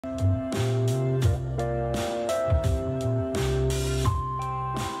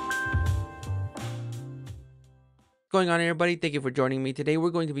What's going on, everybody? Thank you for joining me. Today we're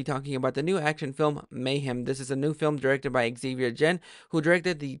going to be talking about the new action film Mayhem. This is a new film directed by Xavier Jen, who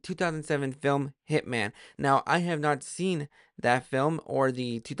directed the 2007 film Hitman. Now, I have not seen that film or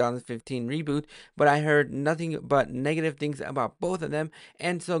the 2015 reboot, but I heard nothing but negative things about both of them,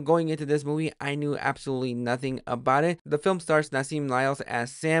 and so going into this movie, I knew absolutely nothing about it. The film stars Nassim Niles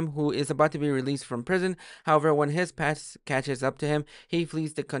as Sam, who is about to be released from prison. However, when his past catches up to him, he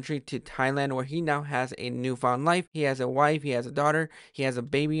flees the country to Thailand, where he now has a newfound life. He has a wife, he has a daughter, he has a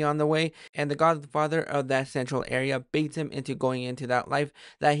baby on the way, and the godfather of that central area baits him into going into that life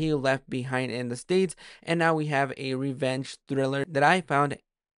that he left behind in the States. And now we have a revenge thriller that I found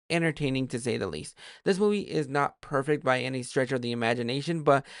entertaining, to say the least. This movie is not perfect by any stretch of the imagination,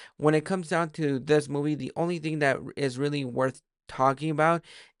 but when it comes down to this movie, the only thing that is really worth talking about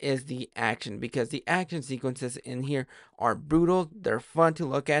is the action, because the action sequences in here are brutal, they're fun to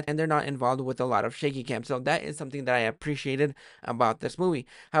look at, and they're not involved with a lot of shaky cam. So that is something that I appreciated about this movie.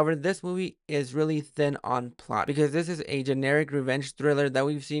 However, this movie is really thin on plot, because this is a generic revenge thriller that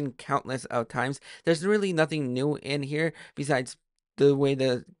we've seen countless of times. There's really nothing new in here besides the way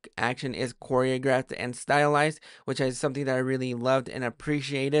the action is choreographed and stylized, which is something that I really loved and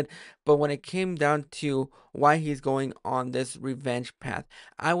appreciated. But when it came down to why he's going on this revenge path,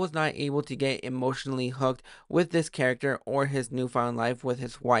 I was not able to get emotionally hooked with this character or his newfound life with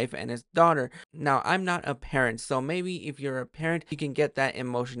his wife and his daughter. Now, I'm not a parent, so maybe if you're a parent, you can get that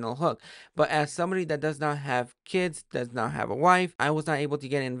emotional hook. But as somebody that does not have kids, does not have a wife, I was not able to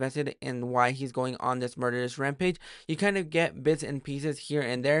get invested in why he's going on this murderous rampage. You kind of get bits and pieces here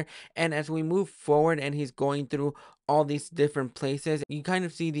and there, and as we move forward and he's going through all these different places, you kind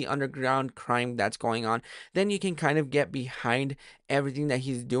of see the underground crime that's going on. Then you can kind of get behind everything that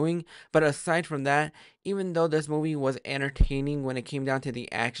he's doing. But aside from that, even though this movie was entertaining when it came down to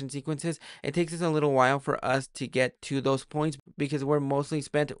the action sequences, it takes us a little while for us to get to those points, because we're mostly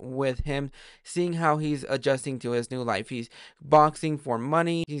spent with him seeing how he's adjusting to his new life. He's boxing for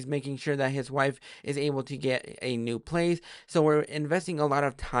money, he's making sure that his wife is able to get a new place. So we're investing a lot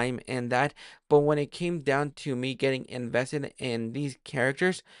of time in that. But when it came down to me getting invested in these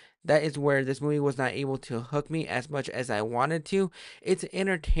characters, that is where this movie was not able to hook me as much as I wanted to. It's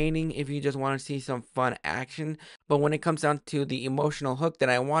entertaining if you just want to see some fun action, but when it comes down to the emotional hook that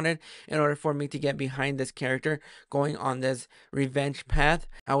I wanted in order for me to get behind this character going on this revenge path,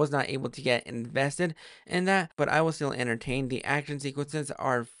 I was not able to get invested in that, but I was still entertained. The action sequences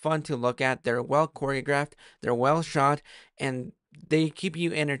are fun to look at, they're well choreographed, they're well shot, and they keep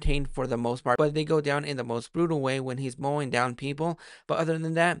you entertained for the most part, but they go down in the most brutal way when he's mowing down people. But other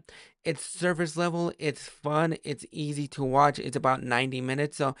than that, it's surface level, it's fun, it's easy to watch. It's about 90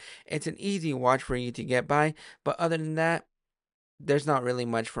 minutes, so it's an easy watch for you to get by. But other than that, there's not really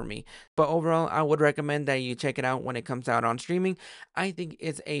much for me. But overall, I would recommend that you check it out when it comes out on streaming. I think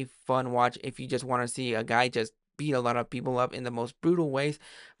it's a fun watch if you just want to see a guy just beat a lot of people up in the most brutal ways.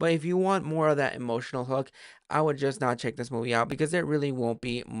 But if you want more of that emotional hook, I would just not check this movie out, because there really won't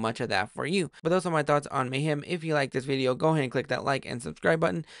be much of that for you. But those are my thoughts on Mayhem. If you like this video, go ahead and click that like and subscribe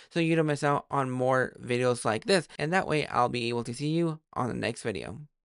button so you don't miss out on more videos like this, and that way I'll be able to see you on the next video.